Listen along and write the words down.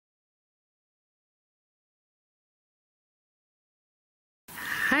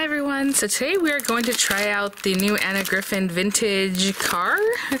Hi everyone, so today we are going to try out the new Griffin vintage car,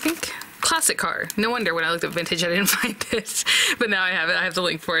 I think. Classic car. No wonder when I looked at vintage I didn't find it, but now I have it. I have the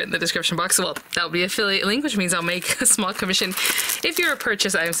link for it in the description box. Well, that'll be affiliate link, which means I'll make a small commission if you're a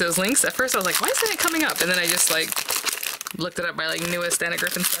purchase items those links. At first I was like, why isn't it coming up? And then I just like looked it up by like newest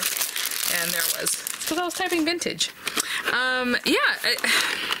Griffin stuff, and there it was. It's because I was typing vintage.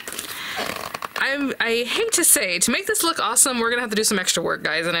 I hate to say, to make this look awesome, we're gonna have to do some extra work,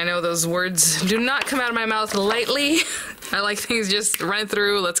 guys, and I know those words do not come out of my mouth lightly. I like things just run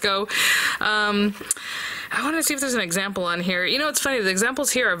through, let's go. I want to see if there's an example on here. You know, it's funny, the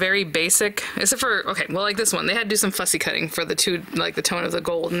examples here are very basic, except for, okay, well, like this one, they had to do some fussy cutting for the two, like the tone of the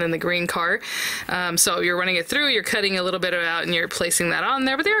gold and then the green car. So you're running it through, you're cutting a little bit of it out and you're placing that on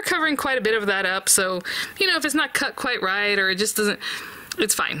there, but they are covering quite a bit of that up, so, you know, if it's not cut quite right or it just doesn't,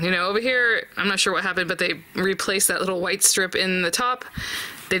 it's fine. You know, over here, I'm not sure what happened, but they replaced that little white strip in the top.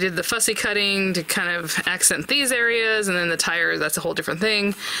 They did the fussy cutting to kind of accent these areas, and then the tires, that's a whole different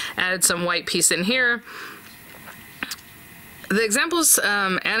thing. Added some white piece in here. The examples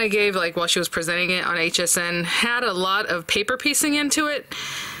Anna gave, like while she was presenting it on HSN, had a lot of paper piecing into it.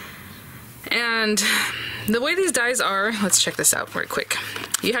 And the way these dies are, let's check this out right quick.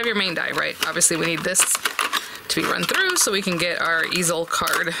 You have your main die, right? Obviously we need this to be run through so we can get our easel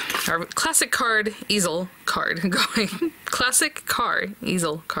card, our classic card easel card going. Classic car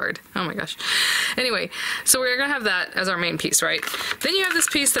easel card. Oh my gosh. Anyway, so we're gonna have that as our main piece, right? Then you have this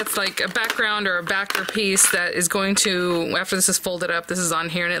piece that's like a background or a backer piece that is going to, after this is folded up, this is on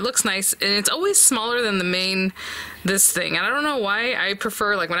here and it looks nice, and it's always smaller than the main, this thing. And I don't know why I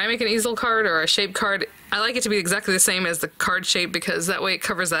prefer, like when I make an easel card or a shape card, I like it to be exactly the same as the card shape because that way it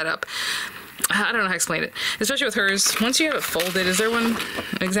covers that up. I don't know how to explain it, especially with hers. Once you have it folded, is there one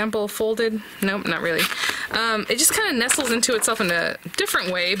example folded? Nope, not really. It just kind of nestles into itself in a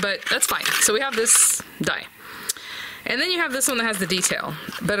different way, but that's fine. So we have this die. And then you have this one that has the detail,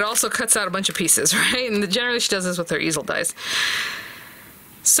 but it also cuts out a bunch of pieces, right? And generally she does this with her easel dies.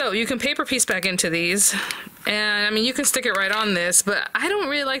 So you can paper piece back into these, and I mean you can stick it right on this, but I don't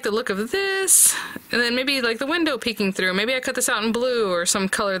really like the look of this. And then maybe like the window peeking through. Maybe I cut this out in blue or some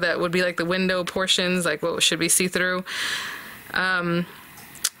color that would be like the window portions, like what should be see-through. But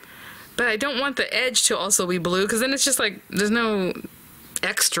I don't want the edge to also be blue, because then it's just like there's no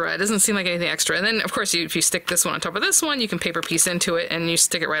extra. It doesn't seem like anything extra. And then of course if you stick this one on top of this one, you can paper piece into it and you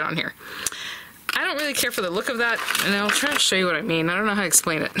stick it right on here. I don't really care for the look of that, and I'll try to show you what I mean. I don't know how to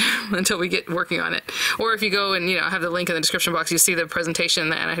explain it until we get working on it. Or if you go and, you know, have the link in the description box, you see the presentation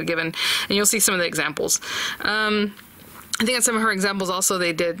that Anna had given, and you'll see some of the examples. I think on some of her examples also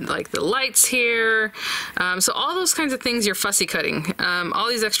they did like the lights here. So all those kinds of things you're fussy cutting, all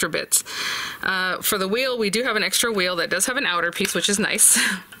these extra bits. For the wheel, we do have an extra wheel that does have an outer piece, which is nice.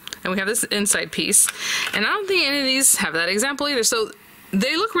 And we have this inside piece. And I don't think any of these have that example either. So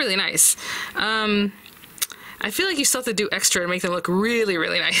they look really nice. I feel like you still have to do extra to make them look really,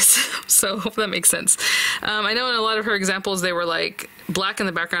 really nice. So hope that makes sense. I know in a lot of her examples they were like black in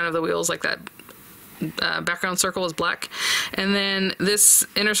the background of the wheels, like that background circle was black, and then this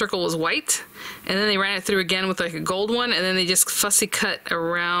inner circle was white, and then they ran it through again with like a gold one, and then they just fussy cut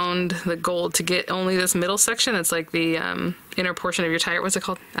around the gold to get only this middle section. That's like the inner portion of your tire. What's it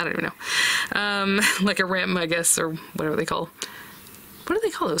called? I don't even know. Like a rim, I guess, or whatever they call. What do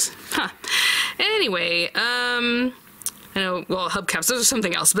they call those? Huh. Anyway, I know, well, hubcaps, those are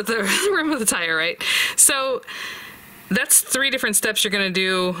something else, but the rim of the tire, right? So that's 3 different steps you're going to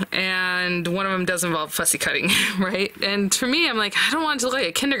do, and one of them does involve fussy cutting, right? And for me, I'm like, I don't want it to look like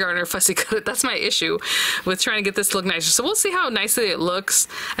a kindergartner fussy cut. That's my issue with trying to get this to look nicer. So we'll see how nicely it looks.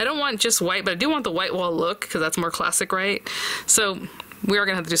 I don't want just white, but I do want the white wall look, because that's more classic, right? So we are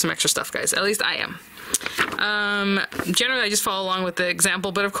going to have to do some extra stuff, guys. At least I am. Generally I just follow along with the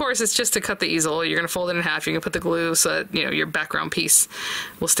example, but of course it's just to cut the easel. You're going to fold it in half, you're going to put the glue so that, you know, your background piece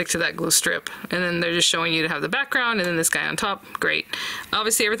will stick to that glue strip, and then they're just showing you to have the background and then this guy on top. Great.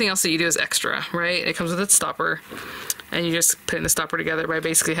 Obviously everything else that you do is extra, right? It comes with its stopper, and you just put in the stopper together by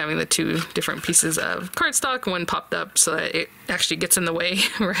basically having the 2 different pieces of cardstock, one popped up so that it actually gets in the way,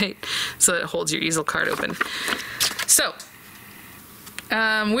 right? So that it holds your easel card open. So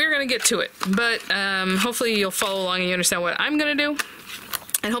we're going to get to it, but hopefully you'll follow along and you understand what I'm going to do.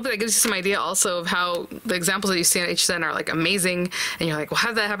 And hopefully that gives you some idea also of how the examples that you see on HSN are like amazing, and you're like, well, how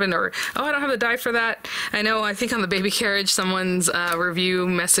did that happen? Or, oh, I don't have the die for that. I know, I think on the baby carriage, someone's review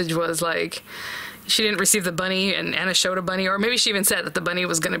message was like, she didn't receive the bunny, and Anna showed a bunny, or maybe she even said that the bunny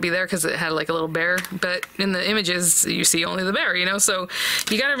was going to be there because it had like a little bear, but in the images you see only the bear, you know, so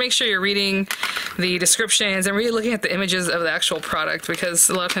you got to make sure you're reading the descriptions and really looking at the images of the actual product, because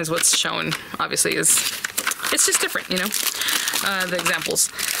a lot of times what's shown obviously is, it's just different, you know, the examples.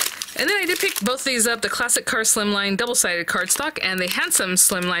 And then I did pick both these up, the Classic Car Slimline double-sided cardstock and the Handsome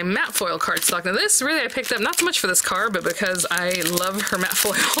Slimline matte foil cardstock. Now this really I picked up not so much for this car, but because I love her matte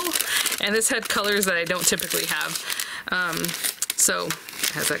foil, and this had colors that I don't typically have. So it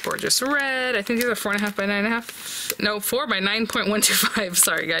has that gorgeous red. I think these are 4.5 by 9.5. No, 4 by 9.125.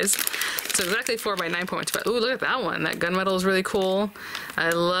 Sorry guys. So exactly 4 by 9.125. Ooh, look at that one. That gunmetal is really cool. I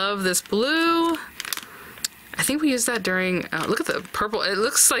love this blue. I think we used that during, look at the purple. It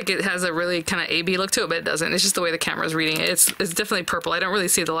looks like it has a really kind of AB look to it, but it doesn't. It's just the way the camera is reading it. It's definitely purple. I don't really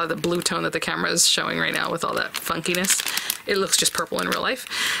see a lot of the blue tone that the camera is showing right now with all that funkiness. It looks just purple in real life.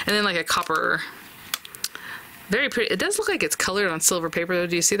 And then like a copper, very pretty. It does look like it's colored on silver paper though.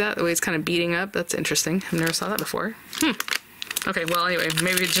 Do you see that? The way it's kind of beating up. That's interesting. I've never saw that before. Okay, well anyway,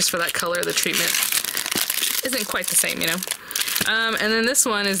 maybe just for that color, the treatment isn't quite the same, you know? And then this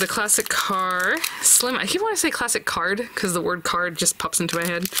one is the Classic Car Slim. I keep wanting to say Classic Card because the word card just pops into my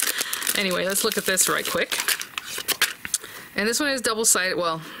head. Anyway, let's look at this right quick. And this one is double-sided.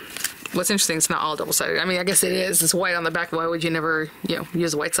 Well, what's interesting, it's not all double-sided. I mean, I guess it is. It's white on the back. Why would you never, you know,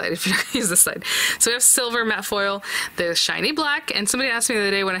 use the white side if you use this side? So we have silver matte foil, the shiny black, and somebody asked me the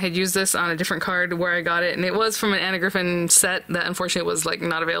other day when I had used this on a different card where I got it, and it was from an Anna Griffin set that unfortunately was like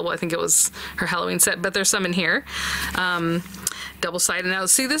not available. I think it was her Halloween set, but there's some in here. Double-sided. Now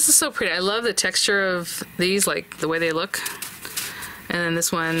see, this is so pretty. I love the texture of these, like the way they look. And then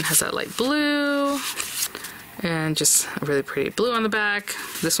this one has that light blue and just a really pretty blue on the back.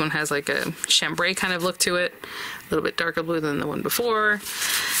 This one has like a chambray kind of look to it, a little bit darker blue than the one before.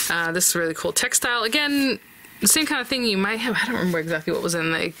 This is really cool textile. Again, the same kind of thing you might have. I don't remember exactly what was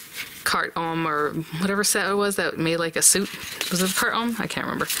in the cart homme or whatever set it was that made like a suit. Was it the cart homme? I can't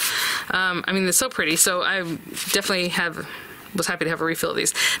remember. I mean, it's so pretty. So I definitely was happy to have a refill of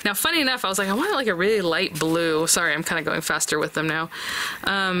these. Now, funny enough, I was like, I want like a really light blue. Sorry, I'm kind of going faster with them now.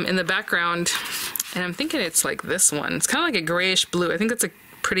 In the background, and I'm thinking it's like this one. It's kind of like a grayish blue. I think that's a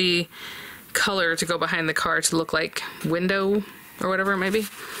pretty color to go behind the car to look like window or whatever it may be.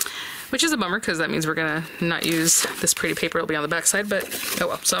 Which is a bummer because that means we're gonna not use this pretty paper. It'll be on the back side, but oh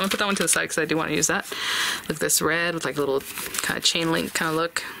well. So I'm gonna put that one to the side because I do want to use that. Look at this red with like a little kind of chain link kind of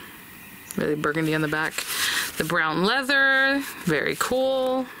look. Really burgundy on the back. The brown leather, very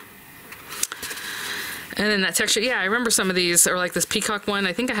cool. And then that texture, yeah, I remember some of these, or like this peacock one.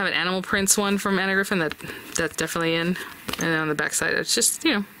 I think I have an animal prints one from Anna Griffin that's definitely in. And on the back side, it's just,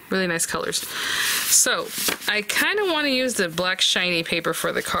 you know, really nice colors. So I kind of want to use the black shiny paper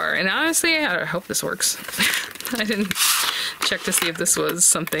for the car. And honestly, I hope this works. I didn't check to see if this was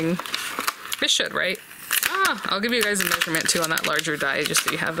something. This should, right? I'll give you guys a measurement too on that larger die, just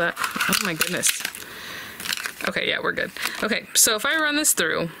so you have that. Oh my goodness. Okay, yeah, we're good. Okay, so if I run this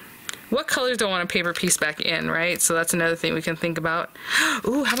through, what colors do I want a paper piece back in, right? So that's another thing we can think about.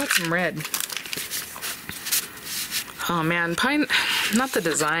 Ooh, how about some red? Oh man, pine, not the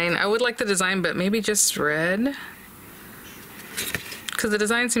design. I would like the design, but maybe just red. Because the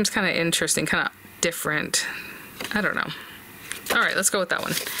design seems kind of interesting, kind of different. I don't know. All right, let's go with that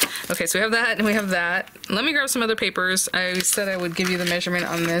one. Okay, so we have that and we have that. Let me grab some other papers. I said I would give you the measurement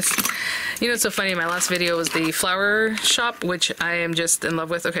on this. You know, it's so funny, my last video was the flower shop, which I am just in love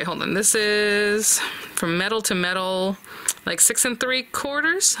with. Okay, hold on. This is from metal to metal, like 6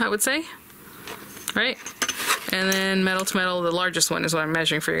 3/4, I would say. Right? And then metal to metal, the largest one is what I'm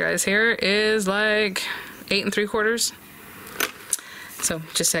measuring for you guys here, is like 8 3/4. So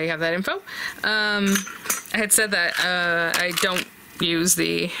just so you have that info. I had said that I don't use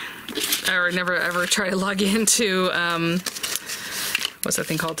or never ever try to log into, what's that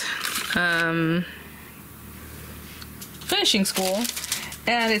thing called? Finishing school.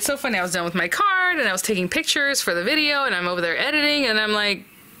 And it's so funny, I was done with my card and I was taking pictures for the video and I'm over there editing and I'm like,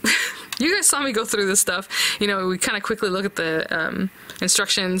 you guys saw me go through this stuff. You know, we kind of quickly look at the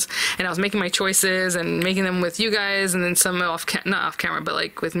instructions and I was making my choices and making them with you guys and then some not off camera, but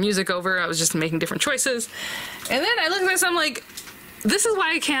like with music over, I was just making different choices. And then I look at this, I'm like, this is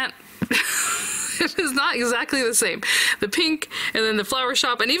why I can't. It is not exactly the same. The pink and then the flower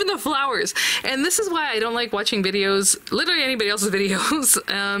shop and even the flowers. And this is why I don't like watching videos, literally anybody else's videos.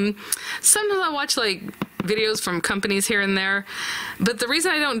 Sometimes I watch like videos from companies here and there, but the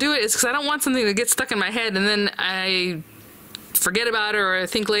reason I don't do it is because I don't want something to get stuck in my head and then I forget about it or I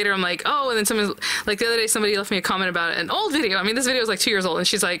think later, I'm like, oh, and then someone, like the other day, somebody left me a comment about an old video. I mean, this video is like 2 years old, and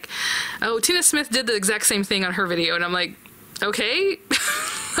she's like, oh, Tina Smith did the exact same thing on her video, and I'm like, okay.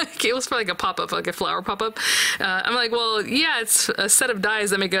 Like, it was for like a pop-up, like a flower pop-up. I'm like, well, yeah, it's a set of dies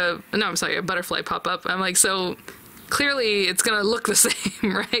that make a butterfly pop-up. I'm like, so clearly it's gonna look the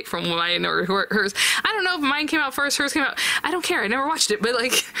same, right, from mine or hers. I don't know if mine came out first, hers came out. I don't care. I never watched it, but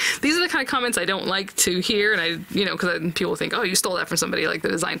like, these are the kind of comments I don't like to hear, and I, you know, because people think, oh, you stole that from somebody, like the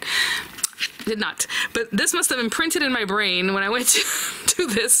design. Did not. But this must have imprinted in my brain when I went to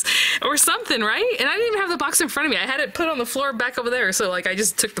this or something, right? And I didn't even have the box in front of me. I had it put on the floor back over there. So like I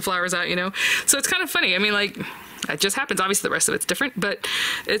just took the flowers out, you know? So it's kind of funny. I mean, like, it just happens. Obviously the rest of it's different, but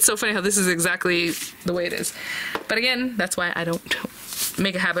it's so funny how this is exactly the way it is. But again, that's why I don't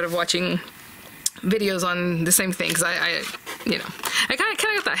make a habit of watching videos on the same thing, because I you know, I kind of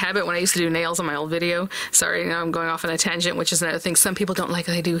got that habit when I used to do nails on my old video. Sorry, now I'm going off on a tangent, which is another thing some people don't like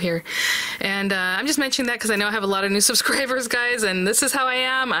I do here. And I'm just mentioning that because I know I have a lot of new subscribers, guys, and this is how I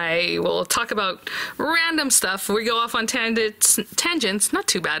am. I will talk about random stuff. We go off on tangents, not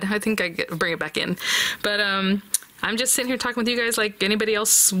too bad. I think I bring it back in. But I'm just sitting here talking with you guys like anybody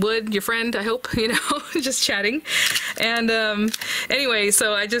else would, your friend, I hope, you know, just chatting. And anyway,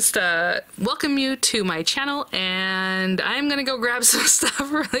 so I just welcome you to my channel, and I'm gonna go grab some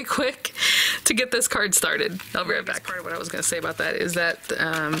stuff really quick to get this card started. I'll be right back. Part of what I was gonna say about that is that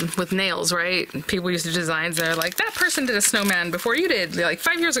with nails, right, people used to do designs, they're like, that person did a snowman before you did. Like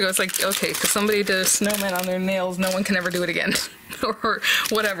 5 years ago, it's like, okay, because somebody did a snowman on their nails, no one can ever do it again. Or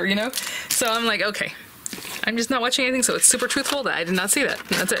whatever, you know? So I'm like, okay. I'm just not watching anything, so it's super truthful that I did not see that.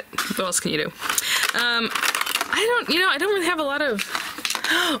 That's it. What else can you do? I don't really have a lot of...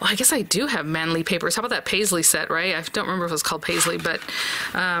 Oh, I guess I do have manly papers. How about that paisley set, right? I don't remember if it was called paisley, but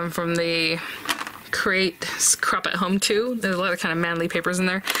from the Create Crop at Home 2, there's a lot of kind of manly papers in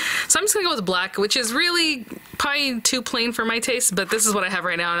there. So I'm just going to go with black, which is really probably too plain for my taste, but this is what I have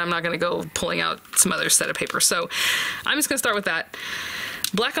right now, and I'm not going to go pulling out some other set of paper. So I'm just going to start with that.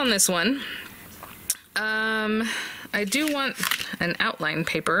 Black on this one. I do want an outline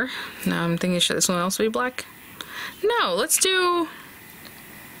paper. Now I'm thinking, should this one also be black? No, let's do,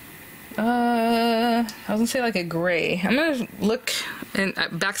 I was gonna say like a gray. I'm gonna look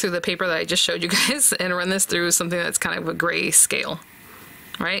back through the paper that I just showed you guys and run this through something that's kind of a gray scale.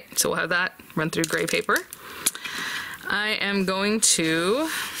 Right? So we'll have that run through gray paper. I am going to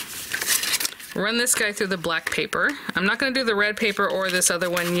run this guy through the black paper. I'm not going to do the red paper or this other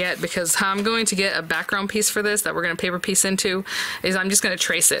one yet, because how I'm going to get a background piece for this that we're going to paper piece into is I'm just going to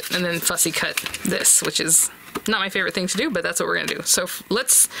trace it and then fussy cut this, which is not my favorite thing to do, but that's what we're going to do. So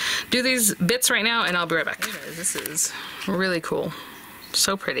let's do these bits right now, and I'll be right back. Hey guys, this is really cool.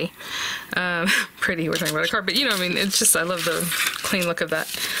 So pretty. Pretty, we're talking about a card, but you know, I mean, it's just, I love the clean look of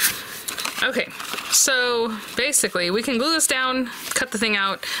that. Okay, so basically we can glue this down, cut the thing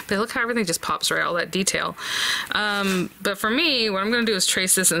out, but look how everything just pops, right? All that detail. But for me, what I'm going to do is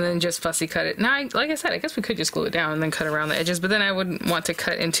trace this and then just fussy cut it. Now, like I said, I guess we could just glue it down and then cut around the edges, but then I wouldn't want to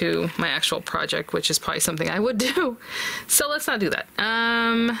cut into my actual project, which is probably something I would do. So let's not do that.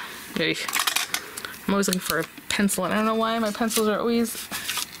 I'm always looking for a pencil, and I don't know why my pencils are always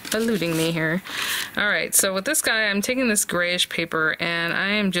eluding me here. Alright, so with this guy, I'm taking this grayish paper and I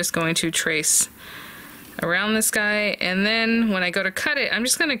am just going to trace around this guy, and then when I go to cut it, I'm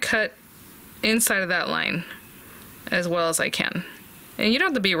just going to cut inside of that line as well as I can. And you don't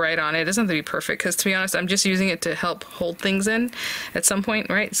have to be right on it, it doesn't have to be perfect, because to be honest, I'm just using it to help hold things in at some point,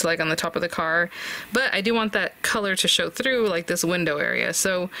 right? So like on the top of the car. But I do want that color to show through, like this window area.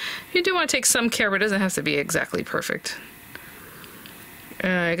 So you do want to take some care, but it doesn't have to be exactly perfect.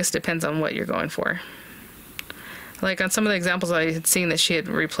 I guess it depends on what you're going for. Like on some of the examples I had seen that she had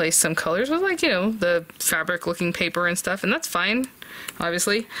replaced some colors with, like, you know, the fabric looking paper and stuff, and that's fine,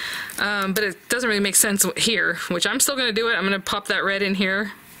 obviously. But it doesn't really make sense here, which I'm still going to do it. I'm going to pop that red in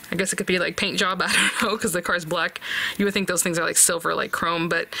here. I guess it could be like paint job, I don't know, because the car's black. You would think those things are like silver, like chrome,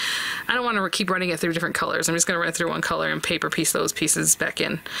 but I don't want to keep running it through different colors. I'm just going to run it through one color and paper piece those pieces back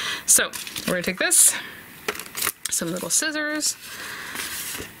in. So we're going to take this, some little scissors.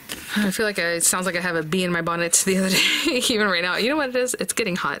 I feel like it sounds like I have a bee in my bonnet the other day, even right now. You know what it is? It's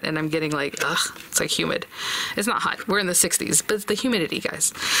getting hot, and I'm getting like, ugh, it's like humid. It's not hot. We're in the 60s, but it's the humidity,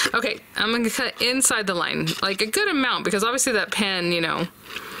 guys. Okay, I'm going to cut inside the line, like a good amount, because obviously that pen, you know,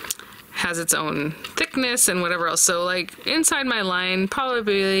 has its own thickness and whatever else. So like inside my line,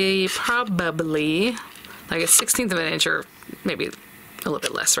 probably like a 1/16 of an inch, or maybe a little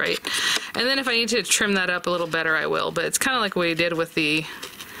bit less, right? And then if I need to trim that up a little better, I will. But it's kind of like what we did with the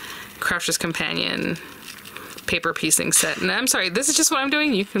Crafter's Companion paper piecing set. And I'm sorry, this is just what I'm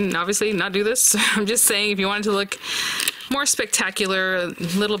doing. You can obviously not do this. I'm just saying if you wanted to look more spectacular, a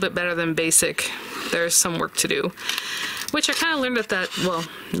little bit better than basic, there's some work to do. Which I kind of learned at that, well,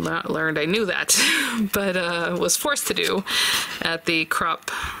 not learned, I knew that, but was forced to do at the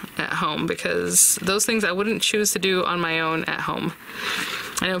crop at home, because those things I wouldn't choose to do on my own at home.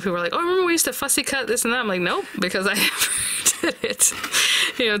 I know people are like, oh, remember we used to fussy cut this and that? I'm like, nope, because I never did it,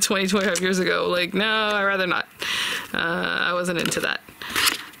 you know, 20, 25 years ago. Like, no, I'd rather not. I wasn't into that.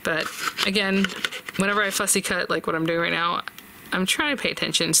 But again, whenever I fussy cut, like what I'm doing right now, I'm trying to pay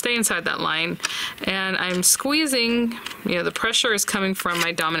attention, stay inside that line, and I'm squeezing, you know, the pressure is coming from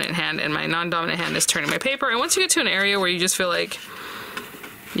my dominant hand, and my non-dominant hand is turning my paper. And once you get to an area where you just feel like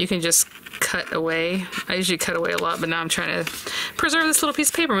you can just cut away, I usually cut away a lot, but now I'm trying to preserve this little piece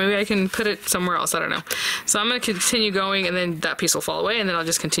of paper. Maybe I can put it somewhere else, I don't know. So I'm going to continue going, and then that piece will fall away, and then I'll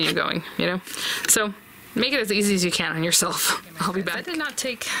just continue going, you know? So make it as easy as you can on yourself. I'll be back. That did not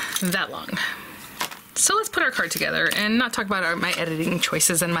take that long. So let's put our card together and not talk about my editing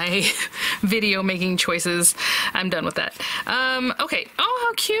choices and my video making choices. I'm done with that. Okay. Oh,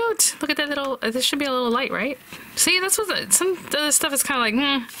 how cute. Look at that little, this should be a little light, right? See, that's what some of the stuff is kind of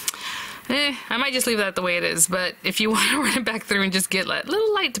like, I might just leave that the way it is, but if you want to run it back through and just get a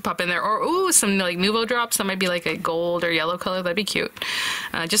little light to pop in there, or ooh, some like Nuvo drops, that might be like a gold or yellow color, that'd be cute.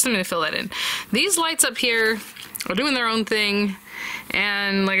 Just something to fill that in. These lights up here are doing their own thing.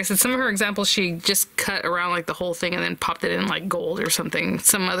 And like I said, some of her examples, she just cut around like the whole thing and then popped it in like gold or something,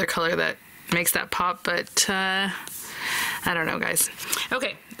 some other color that makes that pop, but I don't know, guys.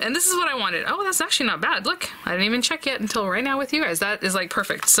 Okay, and this is what I wanted. Oh, that's actually not bad. Look, I didn't even check yet until right now with you guys. That is like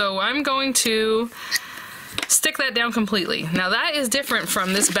perfect. So I'm going to stick that down completely. Now that is different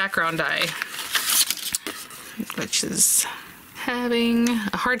from this background die, which is having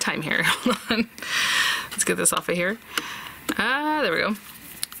a hard time here. Hold on. Let's get this off of here. There we go.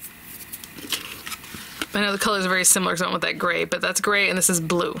 I know the colors are very similar because I went with that gray, but that's gray and this is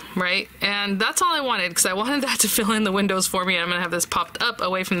blue, right? And that's all I wanted, because I wanted that to fill in the windows for me. I'm going to have this popped up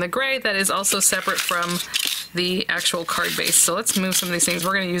away from the gray that is also separate from the actual card base. So let's move some of these things.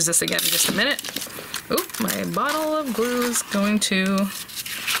 We're going to use this again in just a minute. Oop, my bottle of glue is going to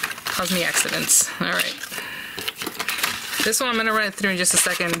cause me accidents. All right. This one I'm going to run it through in just a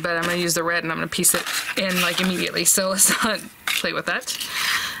second, but I'm going to use the red and I'm going to piece it in like immediately, so let's not play with that.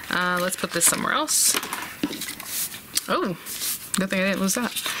 Let's put this somewhere else. Oh, good thing I didn't lose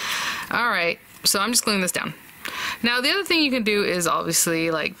that. Alright, so I'm just gluing this down. Now the other thing you can do is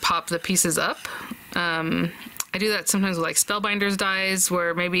obviously like pop the pieces up. I do that sometimes with like Spellbinders dies,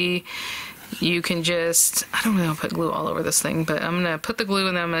 where maybe you can just, I don't really want to put glue all over this thing, but I'm going to put the glue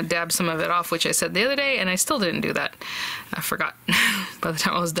and then I'm going to dab some of it off, which I said the other day, and I still didn't do that. I forgot by the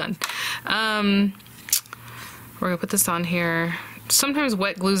time I was done. We're going to put this on here. Sometimes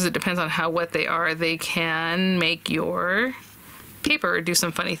wet glues, it depends on how wet they are, they can make your paper do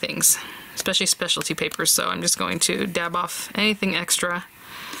some funny things, especially specialty papers. So I'm just going to dab off anything extra,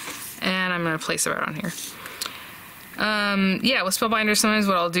 and I'm going to place it right on here. Yeah, with Spellbinders, sometimes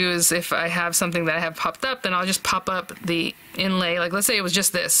what I'll do is if I have something that I have popped up, then I'll just pop up the inlay. Like, let's say it was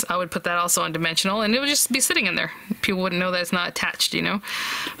just this. I would put that also on dimensional, and it would just be sitting in there. People wouldn't know that it's not attached, you know?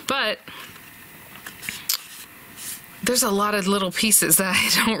 But there's a lot of little pieces that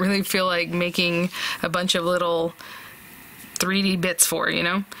I don't really feel like making a bunch of little 3D bits for, you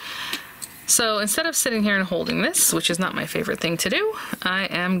know? So instead of sitting here and holding this, which is not my favorite thing to do, I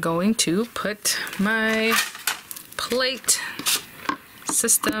am going to put my plate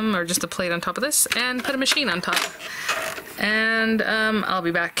system, or just a plate on top of this, and put a machine on top. And I'll be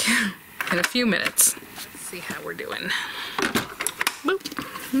back in a few minutes. Let's see how we're doing. Boop,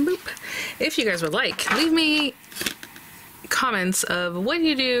 boop. If you guys would like, leave me comments of what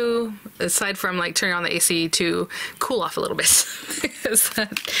you do aside from like turning on the AC to cool off a little bit. Because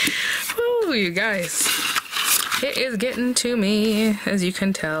that, whoo, you guys, it is getting to me, as you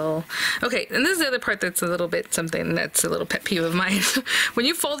can tell. Okay, and this is the other part that's a little bit something that's a little pet peeve of mine. When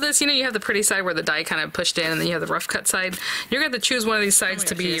you fold this, you know, you have the pretty side where the die kind of pushed in, and then you have the rough cut side. You're going to have to choose one of these sides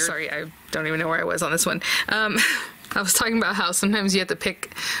to be, sorry, I don't even know where I was on this one. I was talking about how sometimes you have to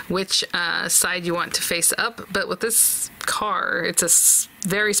pick which side you want to face up, but with this car, it's a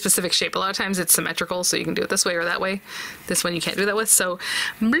very specific shape. A lot of times it's symmetrical, so you can do it this way or that way. This one you can't do that with, so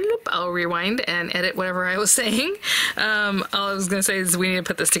bloop, I'll rewind and edit whatever I was saying. All I was going to say is we need to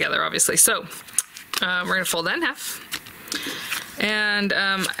put this together, obviously. So we're going to fold that in half. And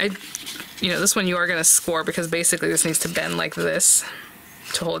you know, this one you are going to score, because basically this needs to bend like this.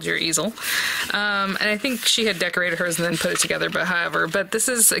 to hold your easel. And I think she had decorated hers and then put it together, but this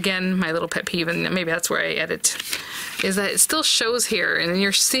is, again, my little pet peeve, and maybe that's where I edit, is that it still shows here, and then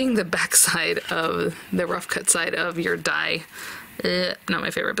you're seeing the back side of the rough cut side of your die. Not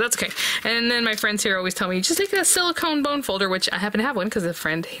my favorite, but that's okay. And then my friends here always tell me, just take a silicone bone folder, which I happen to have one because a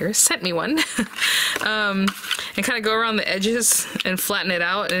friend here sent me one, and kind of go around the edges and flatten it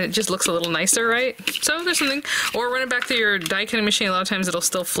out, and it just looks a little nicer, right? So there's something. Or run it back to your die cutting machine. A lot of times it'll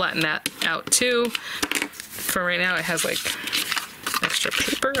still flatten that out too. For right now, it has like extra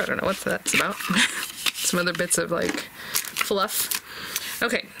paper. I don't know what that's about. Some other bits of like fluff.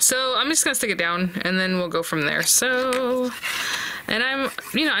 Okay, so I'm just gonna stick it down and then we'll go from there. So, and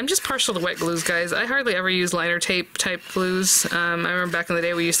I'm just partial to wet glues, guys. I hardly ever use liner tape type glues. I remember back in the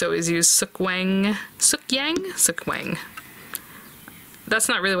day we used to always use Sukwang. That's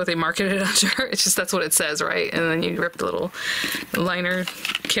not really what they marketed it under. It's just that's what it says, right? And then you rip the little liner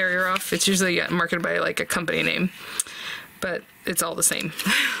carrier off. It's usually marketed by like a company name, but it's all the same.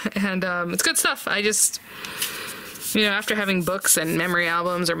 And it's good stuff. I just, after having books and memory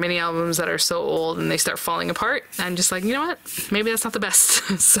albums or mini albums that are so old and they start falling apart, I'm just like, you know what? Maybe that's not the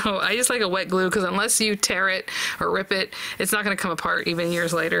best. So I just like a wet glue, because unless you tear it or rip it, it's not going to come apart even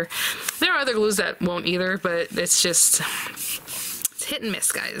years later. There are other glues that won't either, but it's just, it's hit and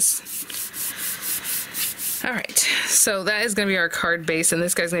miss, guys. All right, so that is going to be our card base, and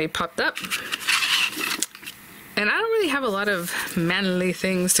this guy's going to be popped up. And I don't really have a lot of manly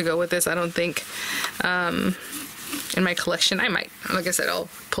things to go with this, I don't think. In my collection, I might. Like I said, I'll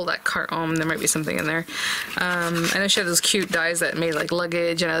pull that cart. There might be something in there. I know she had those cute dies that made like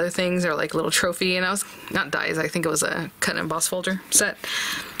luggage and other things, or like little trophy, and I was, not dies, I think it was a cut and emboss folder set.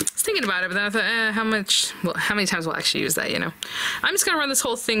 I was thinking about it, but then I thought, how many times will I actually use that, I'm just gonna run this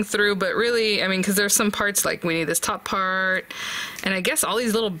whole thing through, but really, because there's some parts, like we need this top part, and I guess all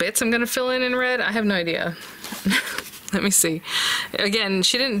these little bits I'm gonna fill in red. I have no idea. Let me see. Again,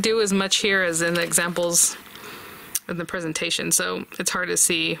 she didn't do as much here as in the examples in the presentation, so it's hard to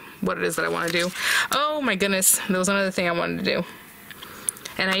see what it is that I want to do. Oh my goodness, there was another thing I wanted to do,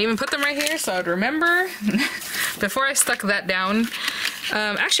 and I even put them right here so I'd remember before I stuck that down.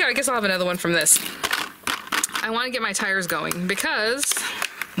 Actually, I guess I'll have another one from this. I want to get my tires going, because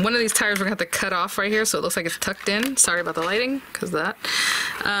one of these tires we're gonna have to cut off right here so it looks like it's tucked in. Sorry about the lighting because of that.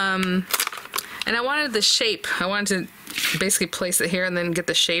 And I wanted the shape. I wanted to basically place it here and then get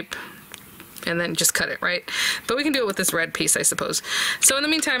the shape and then just cut it, right? But we can do it with this red piece, I suppose. So in the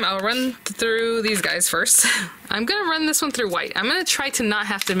meantime, I'll run through these guys first. I'm gonna run this one through white. I'm gonna try to not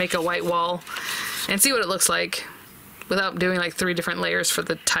have to make a white wall and see what it looks like without doing like 3 different layers for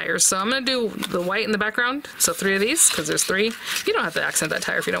the tires. So I'm gonna do the white in the background, so 3 of these, because there's 3. You don't have to accent that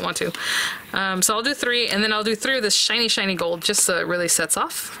tire if you don't want to. So I'll do 3, and then I'll do 3 of this shiny, shiny gold, just so it really sets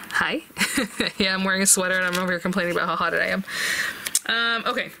off. Hi. Yeah, I'm wearing a sweater and I'm over here complaining about how hot I am.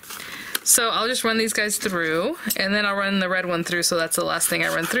 Okay. So I'll just run these guys through, and then I'll run the red one through, so that's the last thing I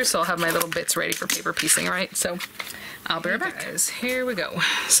run through, so I'll have my little bits ready for paper piecing, right? So I'll be right back, guys. Here we go.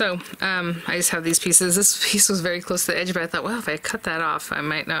 So I just have these pieces. This piece was very close to the edge, but I thought, well, if I cut that off, it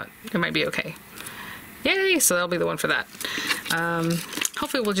might be okay. Yay! So that'll be the one for that.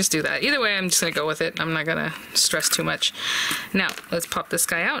 Hopefully we'll just do that. Either way, I'm just gonna go with it. I'm not gonna stress too much. Now, let's pop this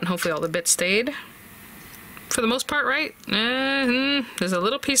guy out, and hopefully all the bits stayed. For the most part, right? There's a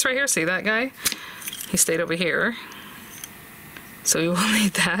little piece right here. See that guy? He stayed over here. So we will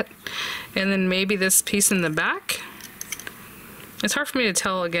need that. And then maybe this piece in the back. It's hard for me to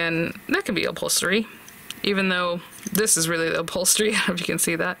tell again. That could be upholstery, even though this is really the upholstery. I don't know if you can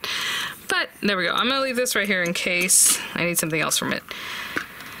see that. But there we go. I'm gonna leave this right here in case I need something else from it.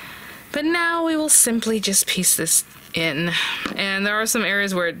 But now we will simply just piece this in. And there are some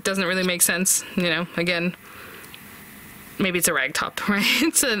areas where it doesn't really make sense, again. Maybe it's a rag top, right?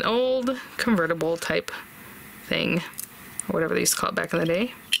 It's an old convertible type thing, or whatever they used to call it back in the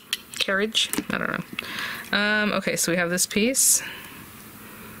day. Carriage? I don't know. Okay, so we have this piece.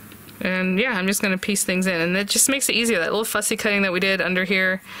 And yeah, I'm just gonna piece things in, and it just makes it easier. That little fussy cutting that we did under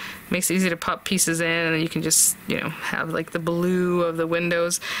here makes it easy to pop pieces in, and then you can just, have like the blue of the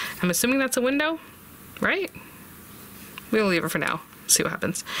windows. I'm assuming that's a window, right? We'll leave it for now. See what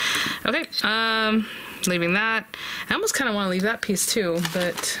happens. Okay, leaving that. I almost kind of want to leave that piece too,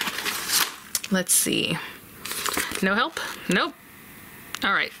 but let's see. No help? Nope.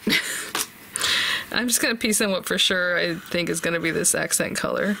 All right. I'm just gonna piece in what for sure I think is gonna be this accent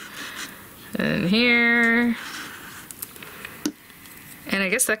color. And here. And I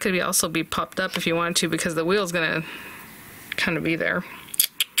guess that could also be popped up if you wanted to, because the wheel's gonna kind of be there.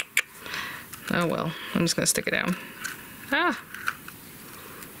 Oh well, I'm just gonna stick it down. Ah.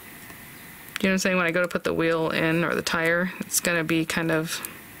 You know what I'm saying? When I go to put the wheel in, or the tire, it's gonna be kind of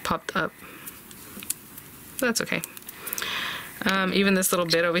popped up. That's okay. Even this little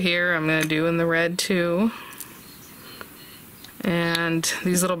bit over here, I'm gonna do in the red too. And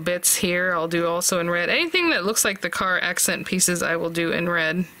these little bits here, I'll do also in red. Anything that looks like the car accent pieces, I will do in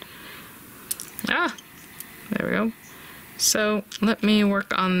red. Ah, there we go. So let me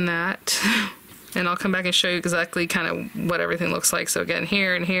work on that. And I'll come back and show you exactly kind of what everything looks like. So again,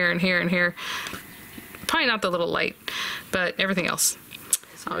 here and here and here and here. Probably not the little light, but everything else.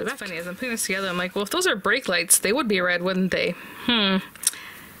 Oh, it's funny, as I'm putting this together, I'm like, well, if those are brake lights, they would be red, wouldn't they?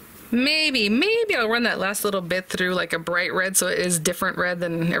 Maybe I'll run that last little bit through like a bright red so it is different red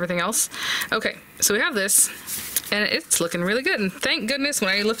than everything else. Okay, so we have this, and it's looking really good. And thank goodness when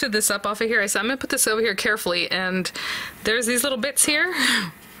I lifted this up off of here, I said, I'm gonna put this over here carefully, and there's these little bits here.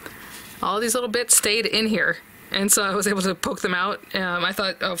 All these little bits stayed in here. And so I was able to poke them out. I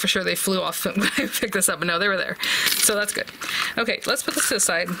thought, oh, for sure they flew off when I picked this up, but no, they were there. So that's good. Okay, let's put this to the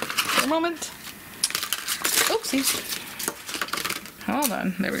side for a moment. Oopsie. Hold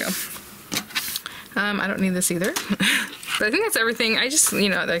on, there we go. I don't need this either. But I think that's everything. I just, you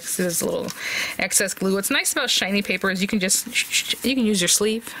know, like, there's a little excess glue. What's nice about shiny paper is you can use your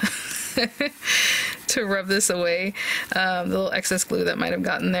sleeve to rub this away. The little excess glue that might have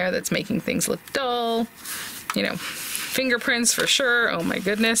gotten there that's making things look dull. You know, fingerprints for sure. Oh my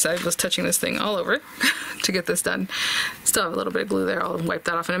goodness, I was touching this thing all over to get this done. Still have a little bit of glue there. I'll wipe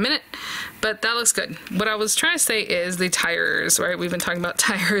that off in a minute, but that looks good. What I was trying to say is the tires, right? We've been talking about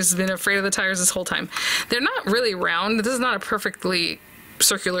tires, been afraid of the tires this whole time. They're not really round. This is not a perfectly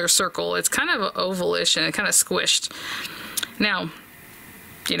circular circle. It's kind of ovalish and kind of squished. Now,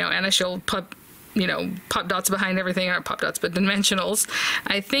 you know, Anna, she'll put, you know, pop dots behind everything, aren't pop dots, but dimensionals.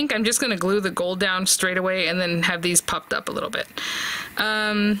 I think I'm just going to glue the gold down straight away and then have these popped up a little bit.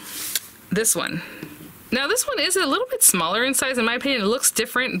 This one. Now this one is a little bit smaller in size, in my opinion. It looks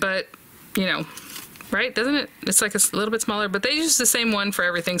different, but, you know, right? Doesn't it? It's like a little bit smaller, but they use the same one for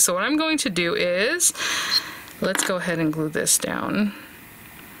everything. So what I'm going to do is, let's go ahead and glue this down.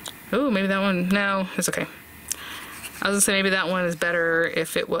 Oh, maybe that one, no, it's okay. I was gonna say maybe that one is better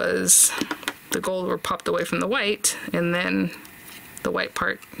if it was the gold were popped away from the white, and then the white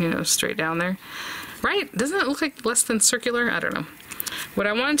part, you know, straight down there. Right? Doesn't it look like less than circular? I don't know. What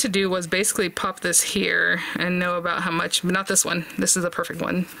I wanted to do was basically pop this here and know about how much, but not this one. This is the perfect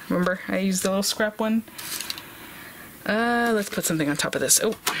one. Remember, I used the little scrap one. Let's put something on top of this.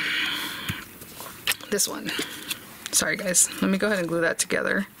 Oh, this one. Sorry guys. Let me go ahead and glue that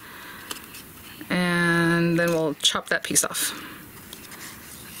together. And then we'll chop that piece off.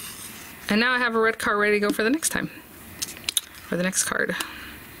 And now I have a red card ready to go for the next time. For the next card.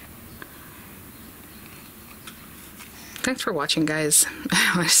 Thanks for watching, guys.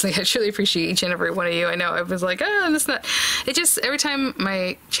 Honestly, I truly appreciate each and every one of you. I know I was like, oh, that's not... It just, every time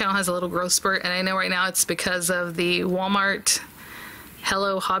my channel has a little growth spurt, and I know right now it's because of the Walmart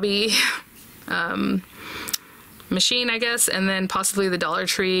Hello Hobby machine, I guess, and then possibly the Dollar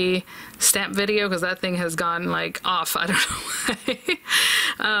Tree stamp video, because that thing has gone like off. I don't know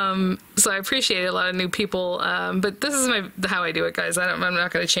why. So I appreciate a lot of new people, but this is how I do it, guys. I'm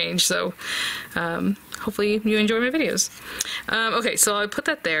not going to change, so hopefully you enjoy my videos. Okay, so I put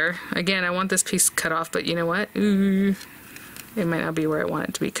that there. Again, I want this piece cut off, but you know what? Ooh, it might not be where I want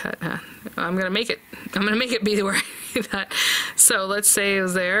it to be cut, huh? I'm gonna make it be where I need that. So let's say it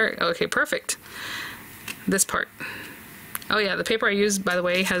was there. Okay, perfect. This part. Oh yeah, the paper I used, by the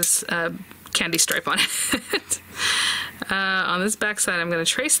way, has a candy stripe on it. On this back side, I'm going to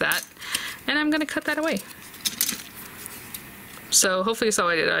trace that, and I'm going to cut that away. So hopefully you saw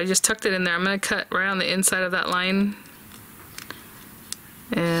what I did. I just tucked it in there. I'm going to cut right on the inside of that line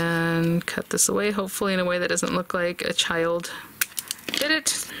and cut this away, hopefully in a way that doesn't look like a child did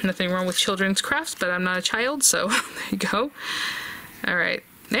it. Nothing wrong with children's crafts, but I'm not a child, so there you go. All right.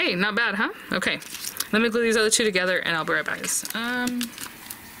 Hey, not bad, huh? Okay. Let me glue these other two together and I'll be right back.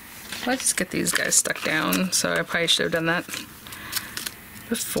 Let's just get these guys stuck down. So I probably should have done that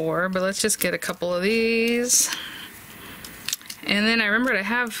before, but let's just get a couple of these. And then I remembered I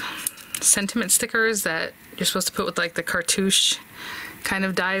have sentiment stickers that you're supposed to put with like the cartouche kind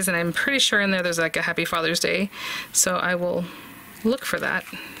of dies, and I'm pretty sure in there's like a Happy Father's Day. So I will look for that.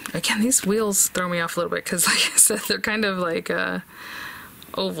 Again, these wheels throw me off a little bit because, like I said, they're kind of like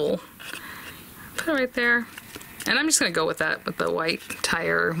oval. Put it right there, and I'm just gonna go with that, with the white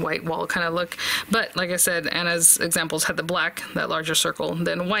tire, white wall kind of look. But like I said, Anna's examples had the black, that larger circle,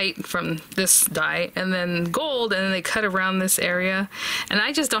 then white from this die, and then gold, and then they cut around this area. And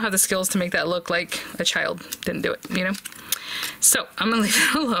I just don't have the skills to make that look like a child didn't do it, you know? So I'm gonna leave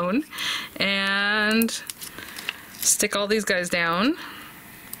it alone and stick all these guys down.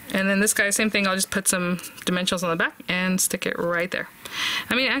 And then this guy, same thing, I'll just put some dimensionals on the back and stick it right there.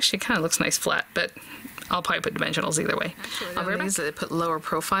 I mean, actually it kind of looks nice flat, but I'll probably put dimensionals either way. I'll be right back. I put lower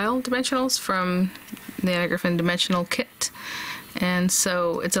profile dimensionals from the Griffin dimensional kit. And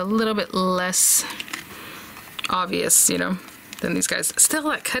so it's a little bit less obvious, you know, than these guys. Still,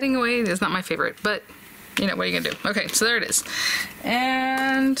 that cutting away is not my favorite, but you know, what are you gonna do? Okay, so there it is.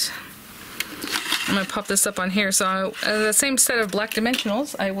 And I'm gonna pop this up on here. So the same set of black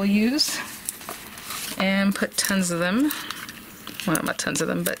dimensionals I will use and put tons of them. Well, not tons of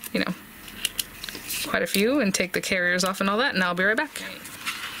them, but you know, quite a few, and take the carriers off and all that, and I'll be right back.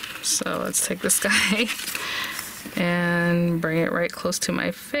 So let's take this guy and bring it right close to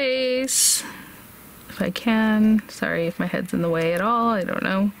my face if I can. Sorry if my head's in the way at all, I don't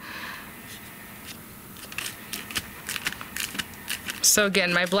know. So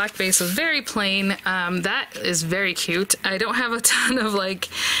again, my black base is very plain. That is very cute. I don't have a ton of like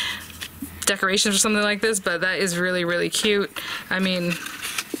decorations or something like this, but that is really, really cute. I mean,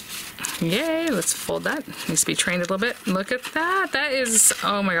 yay, let's fold that. Needs to be trained a little bit. Look at that. That is,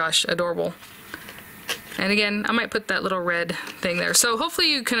 oh my gosh, adorable. And again, I might put that little red thing there. So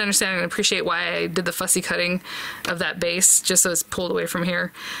hopefully you can understand and appreciate why I did the fussy cutting of that base, just so it's pulled away from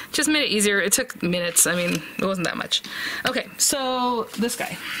here. Just made it easier. It took minutes. I mean, it wasn't that much. Okay, so this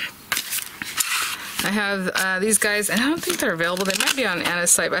guy. I have these guys, and I don't think they're available. They might be on Anna's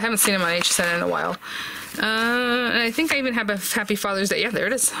site, but I haven't seen them on HSN in a while. And I think I even have a Happy Father's Day. Yeah, there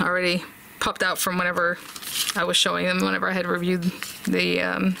it is. Already popped out from whenever I was showing them, whenever I had reviewed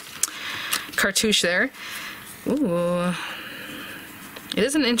the cartouche there. Ooh. It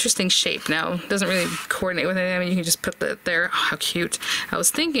is an interesting shape now. It doesn't really coordinate with anything. I mean, you can just put that there. Oh, how cute. I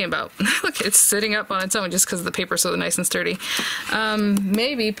was thinking about, look, it's sitting up on its own just because the paper's so nice and sturdy.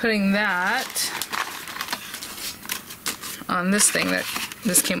 Maybe putting that on this thing that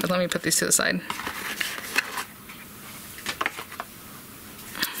this came with. Let me put these to the side.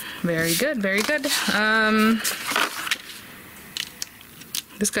 Very good, very good.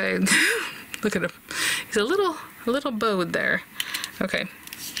 This guy, look at him. He's a little bowed there. Okay.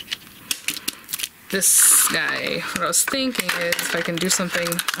 This guy, what I was thinking is if I can do something,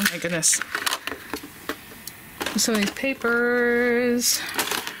 oh my goodness. Some of these papers.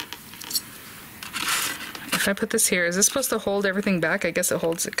 If I put this here, is this supposed to hold everything back? I guess it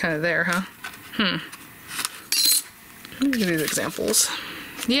holds it kind of there, huh? Let me give these examples.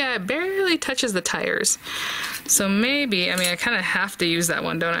 Yeah, it barely touches the tires. So maybe, I mean, I kind of have to use that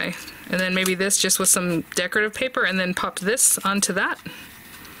one, don't I? And then maybe this just with some decorative paper and then pop this onto that.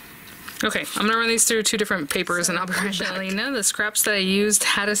 Okay, I'm gonna run these through two different papers and I'll be right back. None of the scraps that I used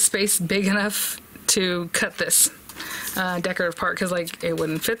had a space big enough to cut this decorative part, because like it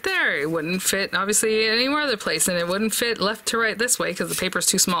wouldn't fit there, it wouldn't fit obviously anywhere other place, and it wouldn't fit left to right this way because the paper's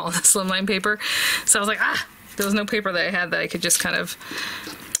too small, the slimline paper. So I was like, there was no paper that I had that I could just kind of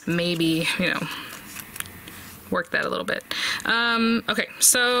maybe, you know, work that a little bit. Okay,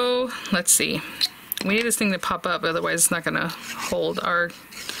 so let's see. We need this thing to pop up, otherwise it's not gonna hold our...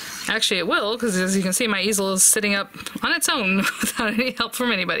 Actually it will, because as you can see my easel is sitting up on its own without any help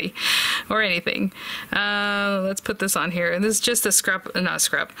from anybody or anything. Let's put this on here. And this is just a scrap, not a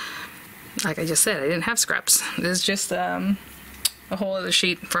scrap. Like I just said, I didn't have scraps. This is just a whole other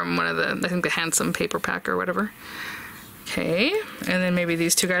sheet from one of the, I think the Handsome paper pack or whatever. Okay, and then maybe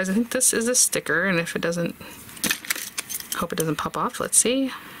these two guys. I think this is a sticker, and if it doesn't, hope it doesn't pop off. Let's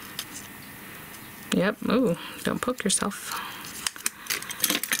see. Yep, ooh, don't poke yourself.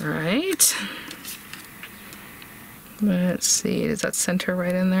 All right. Let's see, does that center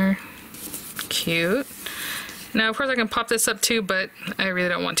right in there? Cute. Now, of course, I can pop this up too, but I really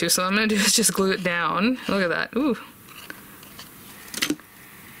don't want to, so what I'm gonna do is just glue it down. Look at that, ooh.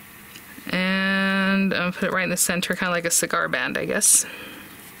 And I'm gonna put it right in the center, kind of like a cigar band, I guess.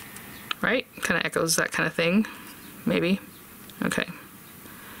 Right? Kind of echoes that kind of thing, maybe. Okay.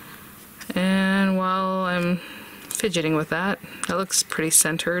 And while I'm fidgeting with that, that looks pretty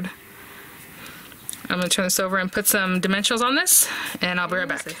centered. I'm gonna turn this over and put some dimensionals on this, and I'll be right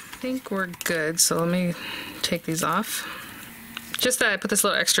back. I think we're good, so let me take these off. Just that I put this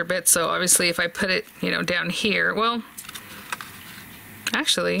little extra bit, so obviously if I put it, you know, down here, well,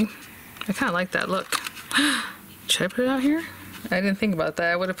 actually, I kind of like that look. Should I put it out here? I didn't think about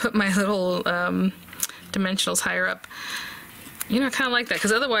that. I would have put my little dimensionals higher up. You know, I kind of like that,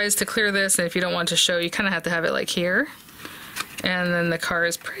 because otherwise to clear this, and if you don't want to show, you kind of have to have it like here. And then the car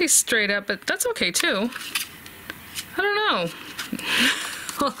is pretty straight up, but that's okay too. I don't know.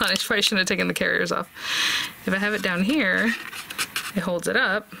 Hold on, I probably shouldn't have taken the carriers off. If I have it down here, it holds it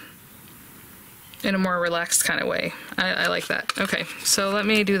up in a more relaxed kind of way. I like that. Okay, so let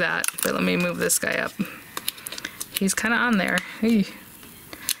me do that, but let me move this guy up. He's kind of on there.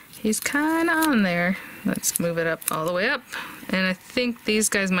 He's kind of on there. Let's move it up all the way up. And I think these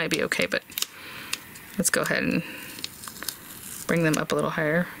guys might be okay, but let's go ahead and bring them up a little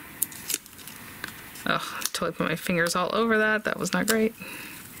higher. Oh, I totally put my fingers all over that. That was not great.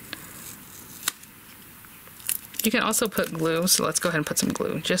 You can also put glue, so let's go ahead and put some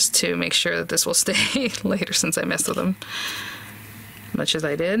glue just to make sure that this will stay later since I messed with them much as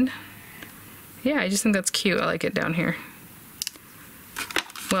I did. Yeah, I just think that's cute. I like it down here.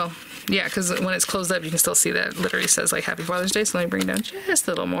 Well, yeah, because when it's closed up, you can still see that it literally says like Happy Father's Day. So let me bring it down just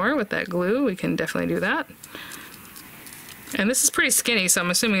a little more with that glue. We can definitely do that. And this is pretty skinny, so I'm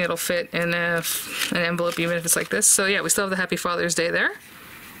assuming it'll fit in an envelope even if it's like this. So yeah, we still have the Happy Father's Day there,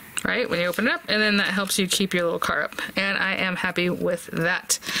 right, when you open it up, and then that helps you keep your little car up. And I am happy with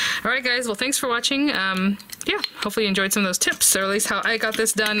that. All right, guys, well, thanks for watching. Yeah, hopefully you enjoyed some of those tips, or at least how I got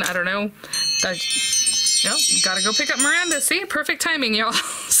this done. I don't know. Gotta go pick up Miranda. See, perfect timing, y'all.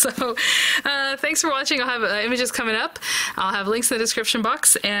 So thanks for watching. I'll have images coming up. I'll have links in the description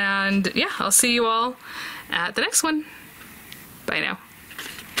box, and yeah, I'll see you all at the next one. Bye now.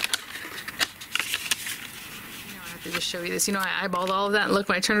 I have to just show you this. You know, I eyeballed all of that, and look,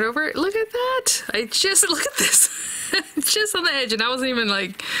 when I turn it over, look at that. Look at this. Just on the edge, and I wasn't even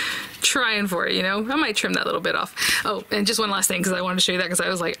like trying for it, you know. I might trim that little bit off. Oh, and just one last thing, because I wanted to show you that, because I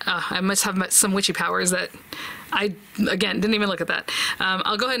was like, I must have some witchy powers that I, again, didn't even look at that.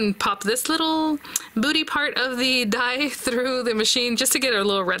 I'll go ahead and pop this little booty part of the die through the machine just to get a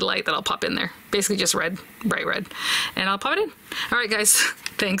little red light that I'll pop in there. Basically just red, bright red. And I'll pop it in. All right, guys.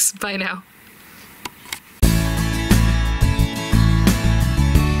 Thanks. Bye now.